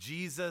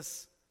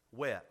 Jesus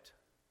wept.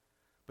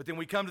 But then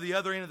we come to the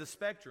other end of the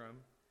spectrum,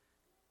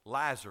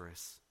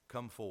 Lazarus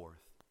come forth.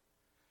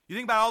 You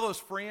think about all those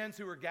friends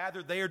who are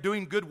gathered there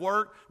doing good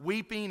work,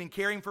 weeping and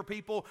caring for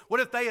people. What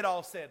if they had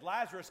all said,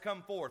 Lazarus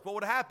come forth? What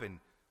would have happened?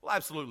 Well,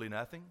 absolutely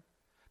nothing.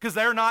 Because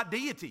they're not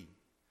deity.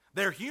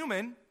 They're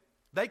human.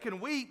 They can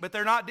weep, but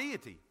they're not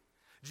deity.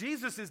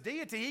 Jesus is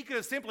deity. He could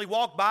have simply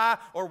walked by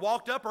or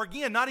walked up or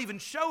again, not even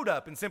showed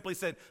up and simply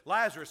said,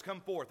 Lazarus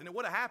come forth. And it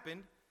would have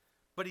happened,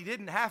 but he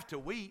didn't have to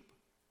weep.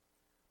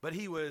 But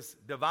he was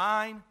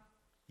divine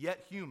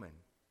yet human.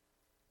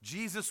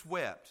 Jesus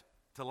wept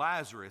to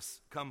Lazarus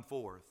come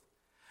forth.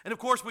 And of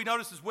course, we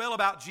notice as well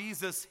about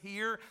Jesus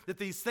here that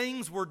these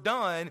things were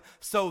done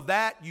so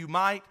that you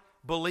might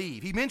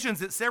believe. He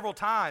mentions it several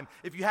times.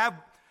 If you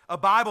have a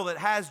Bible that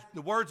has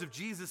the words of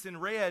Jesus in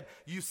red,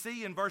 you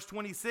see in verse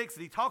 26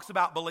 that he talks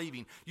about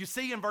believing. You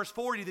see in verse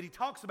 40 that he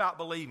talks about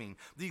believing.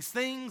 These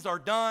things are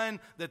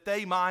done that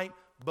they might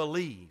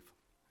believe.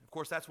 Of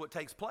course, that's what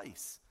takes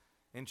place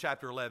in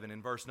chapter 11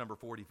 in verse number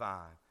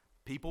 45.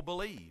 People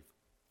believe.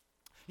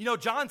 You know,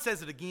 John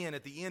says it again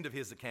at the end of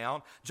his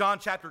account. John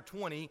chapter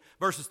 20,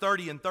 verses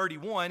 30 and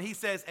 31. He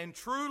says, and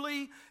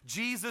truly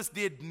Jesus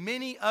did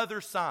many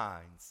other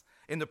signs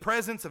in the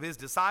presence of his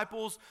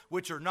disciples,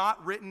 which are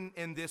not written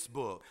in this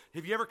book.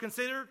 Have you ever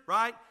considered,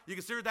 right? You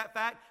considered that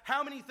fact?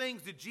 How many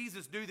things did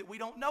Jesus do that we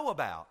don't know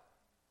about?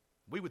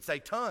 We would say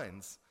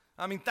tons.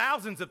 I mean,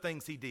 thousands of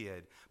things he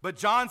did. But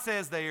John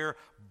says there,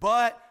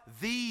 but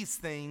these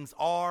things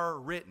are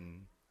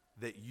written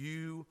that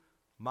you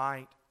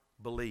might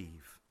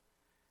believe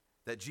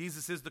that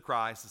Jesus is the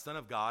Christ, the Son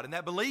of God, and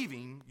that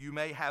believing you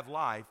may have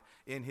life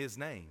in his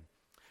name.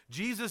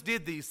 Jesus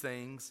did these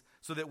things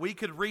so that we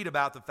could read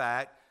about the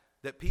fact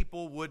that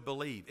people would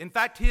believe. In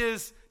fact,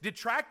 his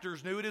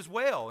detractors knew it as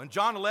well. In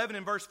John 11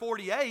 and verse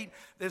 48,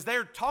 as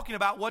they're talking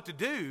about what to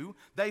do,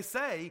 they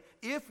say,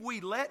 if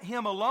we let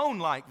him alone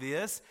like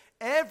this,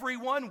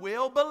 everyone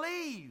will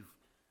believe.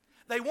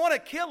 They want to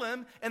kill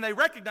him, and they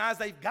recognize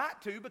they've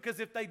got to,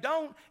 because if they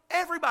don't,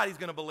 everybody's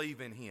going to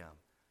believe in him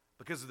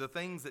because of the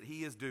things that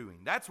he is doing.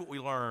 That's what we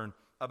learn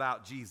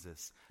about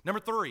Jesus.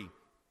 Number 3,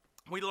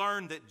 we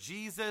learn that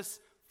Jesus'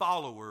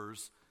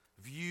 followers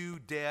view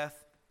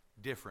death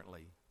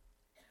differently.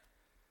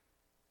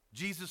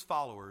 Jesus'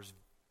 followers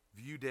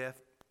view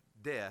death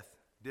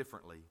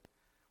differently.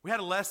 We had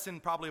a lesson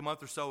probably a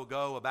month or so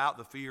ago about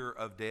the fear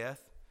of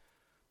death,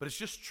 but it's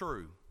just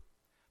true.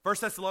 1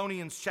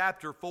 Thessalonians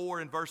chapter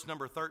 4 and verse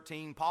number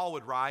 13, Paul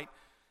would write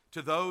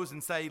to those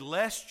and say,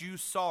 lest you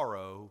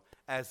sorrow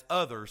as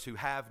others who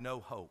have no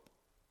hope.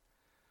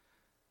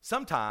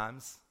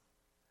 Sometimes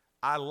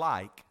I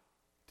like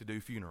to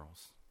do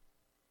funerals.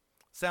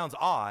 Sounds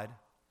odd,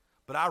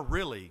 but I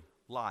really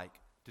like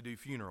to do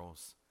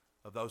funerals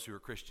of those who are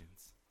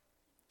Christians.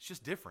 It's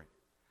just different.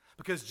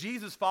 Because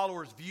Jesus'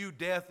 followers view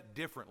death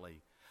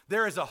differently.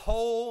 There is a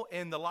hole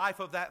in the life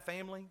of that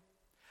family,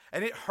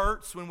 and it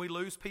hurts when we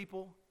lose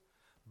people.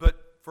 But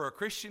for a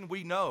Christian,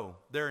 we know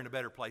they're in a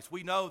better place.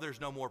 We know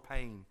there's no more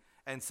pain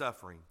and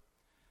suffering.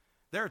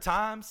 There are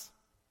times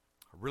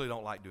I really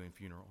don't like doing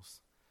funerals.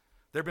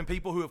 There have been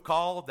people who have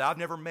called that I've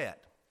never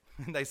met.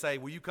 And they say,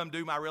 will you come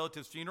do my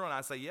relative's funeral? And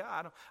I say,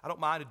 yeah, I don't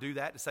mind to do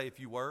that, to say a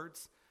few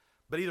words.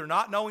 But either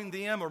not knowing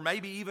them or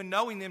maybe even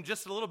knowing them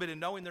just a little bit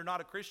and knowing they're not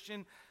a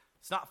Christian,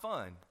 it's not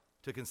fun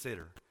to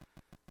consider.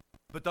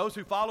 But those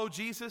who follow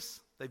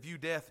Jesus, they view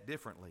death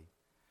differently.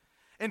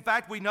 In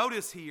fact, we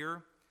notice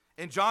here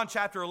in John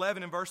chapter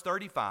 11 and verse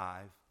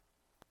 35,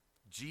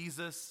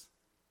 Jesus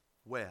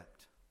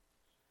wept.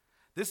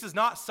 This is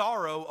not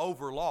sorrow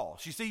over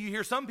loss. You see, you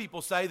hear some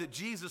people say that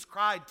Jesus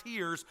cried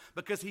tears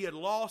because he had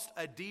lost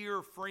a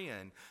dear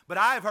friend. But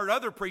I have heard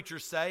other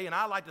preachers say, and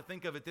I like to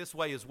think of it this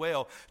way as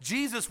well,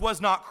 Jesus was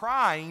not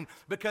crying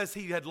because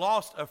he had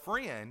lost a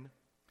friend.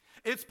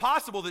 It's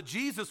possible that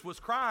Jesus was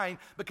crying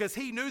because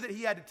he knew that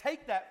he had to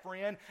take that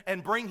friend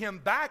and bring him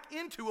back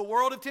into a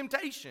world of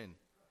temptation.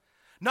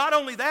 Not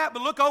only that,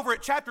 but look over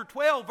at chapter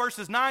 12,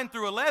 verses 9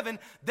 through 11.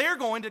 They're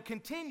going to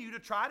continue to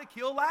try to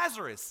kill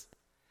Lazarus.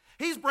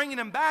 He's bringing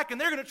him back, and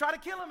they're going to try to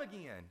kill him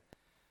again.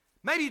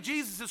 Maybe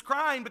Jesus is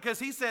crying because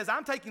he says,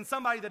 I'm taking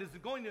somebody that is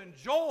going to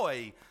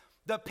enjoy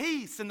the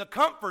peace and the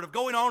comfort of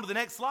going on to the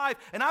next life,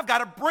 and I've got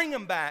to bring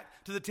him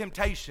back to the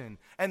temptation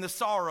and the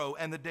sorrow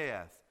and the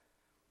death.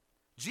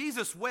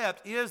 Jesus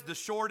wept is the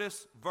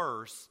shortest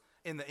verse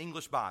in the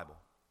English Bible.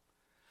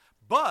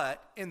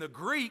 But in the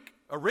Greek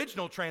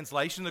original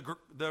translation,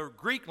 the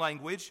Greek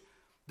language,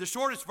 the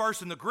shortest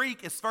verse in the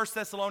Greek is 1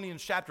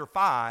 Thessalonians chapter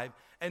 5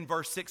 and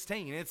verse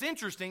 16. And it's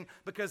interesting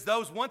because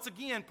those once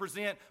again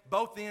present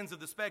both ends of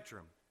the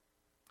spectrum.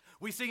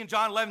 We see in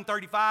John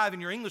 11:35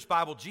 in your English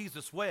Bible,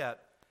 Jesus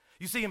wept.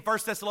 You see in 1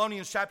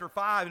 Thessalonians chapter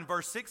 5 and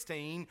verse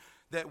 16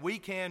 that we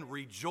can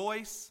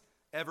rejoice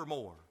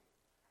evermore.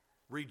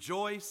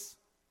 Rejoice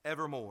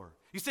evermore.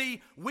 You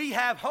see, we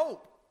have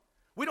hope.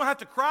 We don't have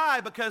to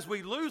cry because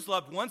we lose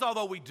loved ones,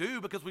 although we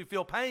do because we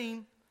feel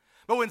pain.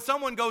 But when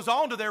someone goes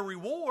on to their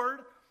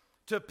reward,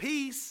 to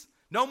peace,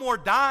 no more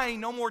dying,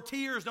 no more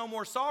tears, no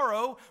more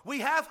sorrow, we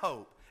have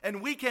hope.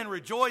 And we can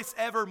rejoice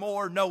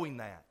evermore knowing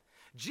that.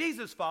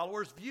 Jesus'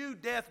 followers view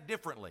death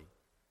differently.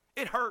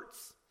 It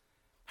hurts.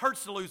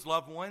 Hurts to lose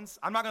loved ones.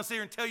 I'm not going to sit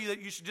here and tell you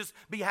that you should just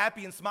be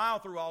happy and smile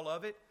through all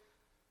of it.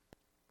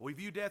 But we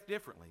view death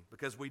differently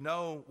because we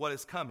know what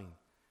is coming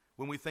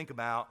when we think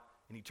about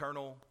an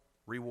eternal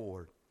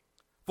reward.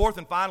 Fourth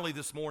and finally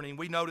this morning,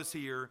 we notice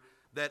here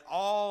that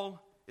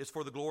all is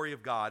for the glory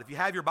of God. If you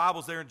have your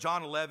Bibles there in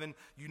John 11,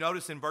 you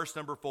notice in verse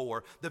number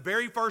 4, the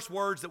very first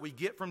words that we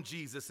get from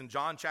Jesus in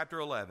John chapter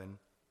 11,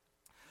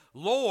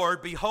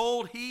 Lord,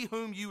 behold, he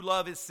whom you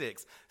love is sick.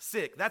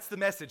 Sick, that's the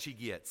message he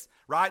gets,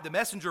 right? The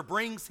messenger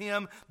brings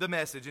him the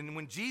message. And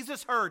when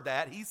Jesus heard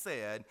that, he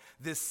said,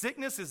 this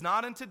sickness is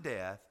not unto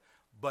death,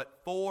 but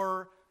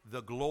for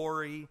the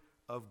glory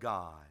of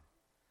God.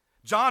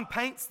 John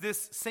paints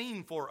this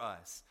scene for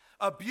us,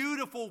 a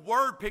beautiful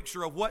word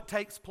picture of what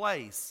takes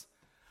place.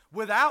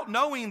 Without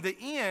knowing the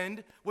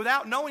end,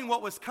 without knowing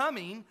what was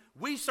coming,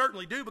 we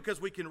certainly do because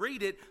we can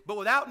read it, but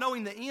without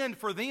knowing the end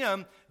for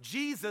them,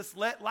 Jesus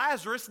let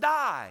Lazarus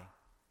die.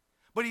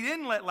 But he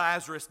didn't let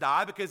Lazarus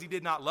die because he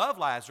did not love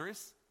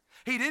Lazarus.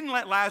 He didn't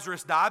let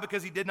Lazarus die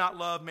because he did not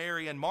love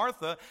Mary and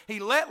Martha. He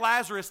let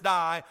Lazarus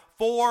die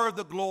for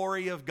the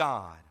glory of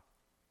God.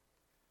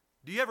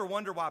 Do you ever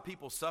wonder why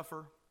people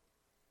suffer?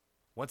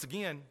 Once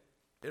again,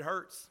 it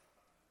hurts.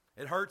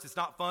 It hurts. It's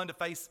not fun to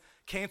face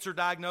cancer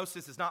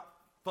diagnosis. It's not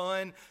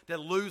fun to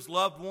lose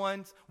loved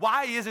ones.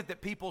 Why is it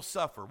that people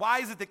suffer?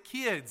 Why is it that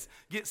kids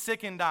get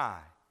sick and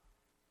die?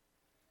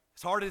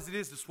 As hard as it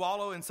is to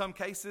swallow in some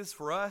cases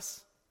for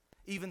us,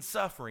 even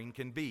suffering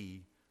can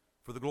be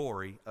for the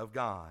glory of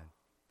God.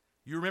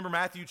 You remember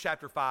Matthew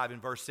chapter 5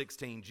 and verse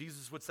 16.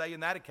 Jesus would say in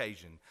that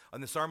occasion,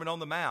 on the Sermon on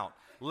the Mount,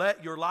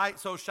 let your light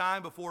so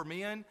shine before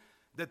men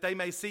that they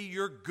may see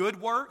your good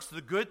works,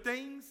 the good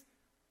things.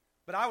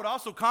 But I would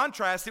also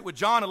contrast it with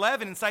John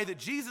 11 and say that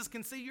Jesus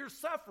can see your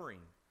suffering.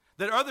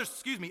 That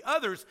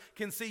others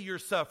can see your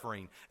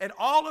suffering. And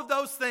all of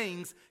those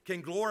things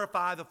can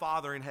glorify the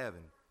Father in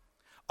heaven.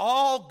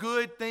 All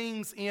good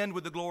things end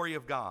with the glory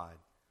of God.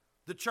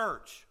 The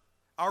church,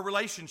 our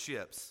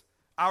relationships,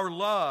 our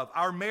love,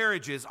 our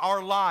marriages,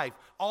 our life,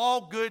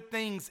 all good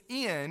things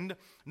end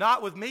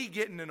not with me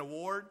getting an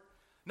award,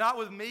 not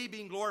with me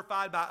being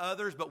glorified by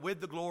others, but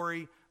with the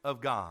glory of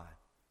God.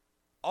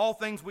 All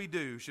things we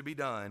do should be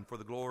done for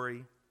the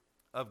glory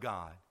of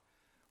God.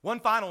 One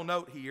final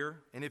note here,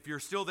 and if you're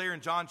still there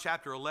in John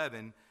chapter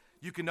 11,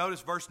 you can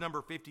notice verse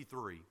number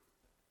 53.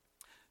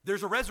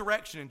 There's a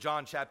resurrection in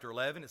John chapter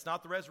 11. It's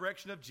not the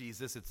resurrection of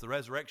Jesus, it's the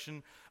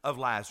resurrection of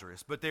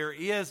Lazarus. But there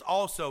is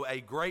also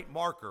a great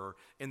marker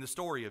in the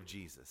story of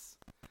Jesus.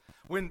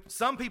 When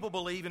some people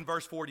believe in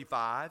verse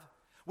 45,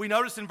 We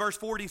notice in verse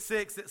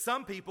 46 that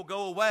some people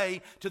go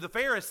away to the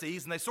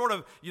Pharisees and they sort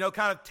of,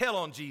 kind of tell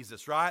on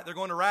Jesus, right? They're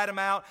going to rat him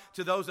out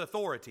to those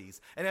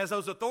authorities. And as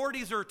those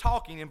authorities are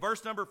talking, in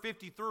verse number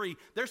 53,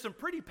 there's some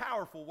pretty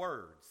powerful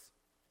words.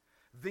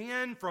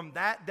 Then from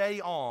that day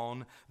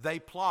on, they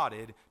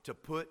plotted to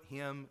put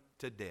him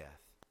to death.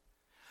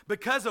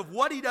 Because of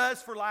what he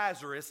does for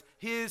Lazarus,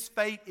 his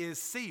fate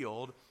is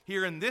sealed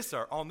here on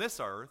this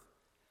earth.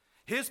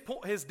 His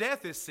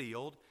death is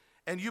sealed.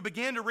 And you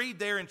begin to read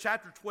there in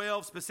chapter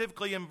 12,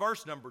 specifically in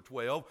verse number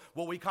 12,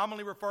 what we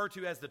commonly refer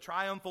to as the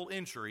triumphal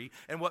entry,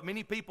 and what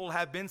many people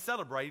have been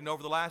celebrating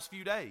over the last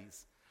few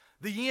days.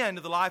 The end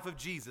of the life of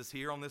Jesus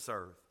here on this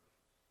earth.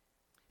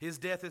 His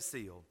death is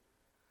sealed.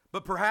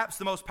 But perhaps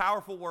the most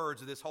powerful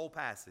words of this whole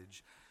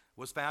passage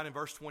was found in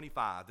verse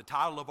 25, the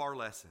title of our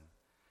lesson.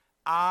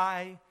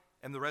 I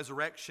am the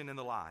resurrection and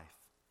the life.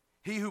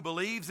 He who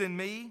believes in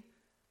me,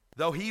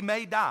 though he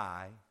may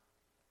die,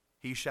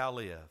 he shall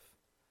live.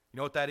 You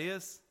know what that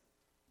is?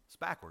 It's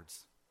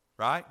backwards,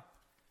 right?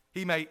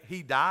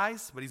 He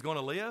dies, but he's going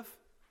to live.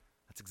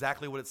 That's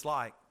exactly what it's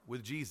like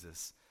with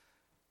Jesus.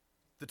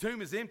 The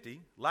tomb is empty.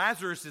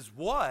 Lazarus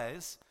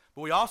was,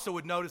 but we also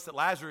would notice that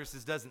Lazarus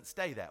doesn't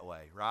stay that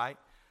way, right?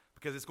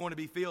 Because it's going to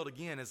be filled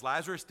again, as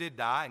Lazarus did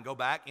die and go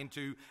back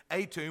into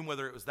a tomb,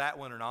 whether it was that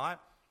one or not.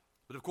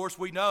 But of course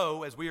we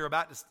know, as we are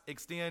about to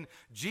extend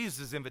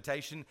Jesus'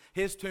 invitation,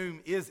 his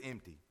tomb is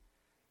empty.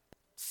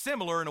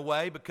 Similar in a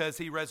way because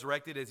he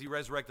resurrected as he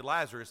resurrected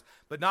Lazarus,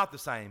 but not the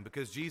same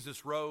because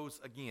Jesus rose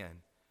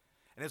again.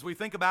 And as we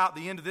think about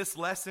the end of this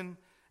lesson,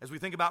 as we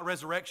think about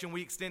resurrection,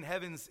 we extend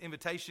heaven's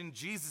invitation,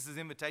 Jesus'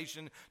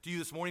 invitation to you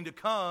this morning to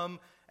come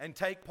and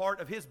take part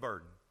of his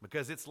burden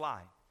because it's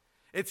light.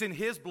 It's in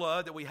his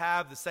blood that we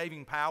have the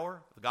saving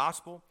power of the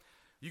gospel.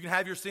 You can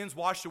have your sins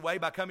washed away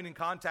by coming in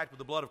contact with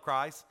the blood of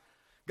Christ.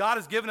 God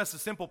has given us a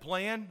simple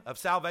plan of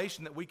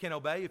salvation that we can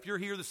obey. If you're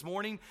here this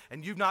morning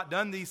and you've not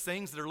done these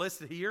things that are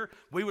listed here,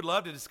 we would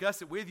love to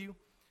discuss it with you.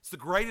 It's the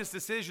greatest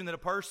decision that a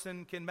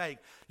person can make.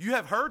 You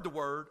have heard the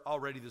word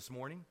already this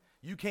morning.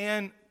 You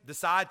can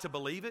decide to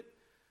believe it.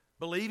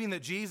 Believing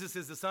that Jesus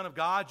is the Son of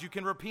God, you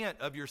can repent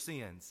of your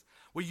sins.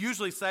 We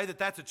usually say that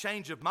that's a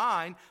change of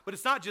mind, but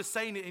it's not just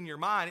saying it in your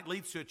mind. It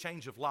leads to a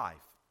change of life.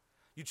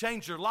 You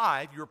change your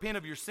life, you repent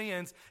of your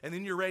sins, and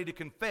then you're ready to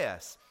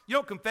confess. You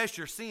don't confess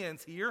your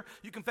sins here.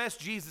 You confess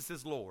Jesus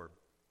is Lord.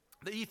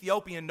 The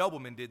Ethiopian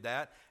nobleman did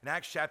that in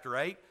Acts chapter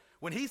 8.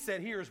 When he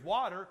said, here's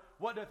water,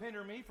 what doth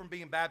hinder me from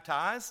being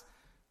baptized?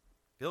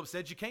 Philip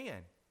said, you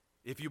can.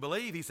 If you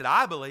believe, he said,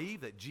 I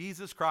believe that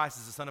Jesus Christ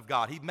is the Son of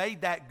God. He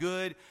made that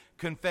good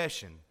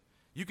confession.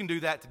 You can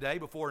do that today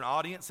before an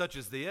audience such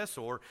as this,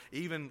 or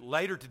even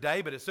later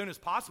today, but as soon as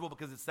possible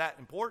because it's that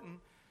important.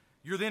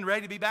 You're then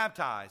ready to be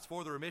baptized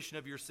for the remission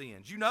of your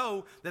sins. You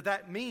know that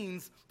that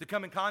means to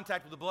come in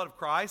contact with the blood of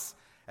Christ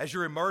as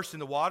you're immersed in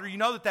the water. You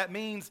know that that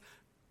means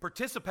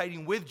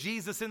participating with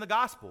Jesus in the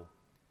gospel.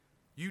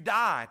 You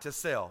die to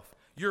self.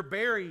 You're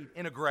buried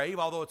in a grave,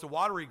 although it's a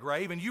watery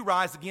grave, and you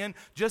rise again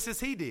just as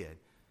he did.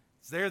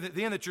 It's there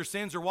then that your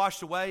sins are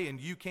washed away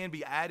and you can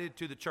be added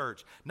to the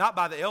church. Not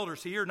by the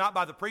elders here, not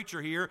by the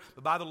preacher here,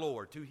 but by the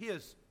Lord, to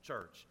his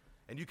church.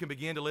 And you can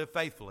begin to live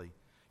faithfully.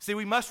 See,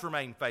 we must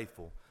remain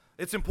faithful.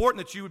 It's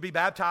important that you would be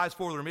baptized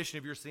for the remission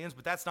of your sins,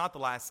 but that's not the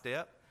last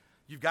step.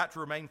 You've got to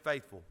remain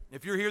faithful.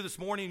 If you're here this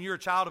morning and you're a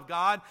child of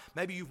God,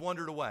 maybe you've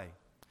wandered away.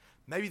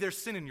 Maybe there's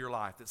sin in your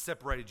life that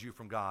separated you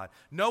from God.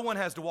 No one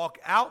has to walk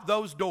out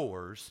those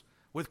doors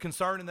with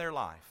concern in their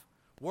life,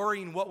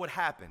 worrying what would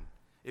happen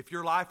if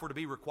your life were to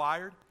be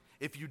required,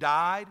 if you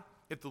died,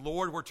 if the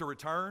Lord were to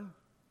return.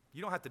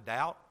 You don't have to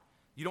doubt.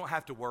 You don't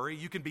have to worry.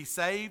 You can be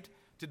saved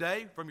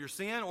today from your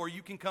sin, or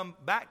you can come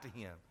back to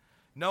him,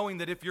 knowing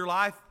that if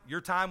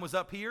your time was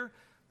up here,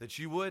 that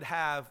you would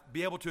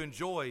be able to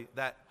enjoy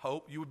that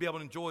hope. You would be able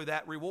to enjoy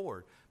that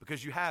reward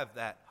because you have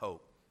that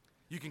hope.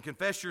 You can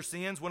confess your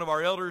sins. One of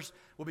our elders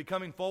will be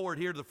coming forward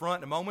here to the front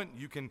in a moment.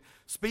 You can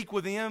speak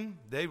with them.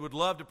 They would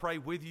love to pray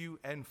with you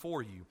and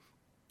for you.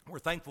 We're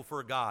thankful for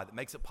a God that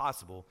makes it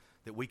possible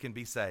that we can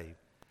be saved.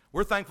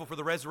 We're thankful for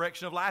the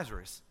resurrection of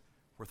Lazarus.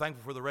 We're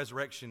thankful for the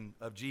resurrection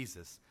of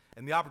Jesus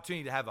and the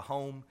opportunity to have a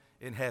home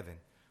in heaven.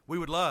 We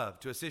would love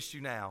to assist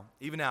you now,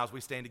 even now as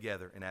we stand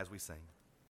together and as we sing.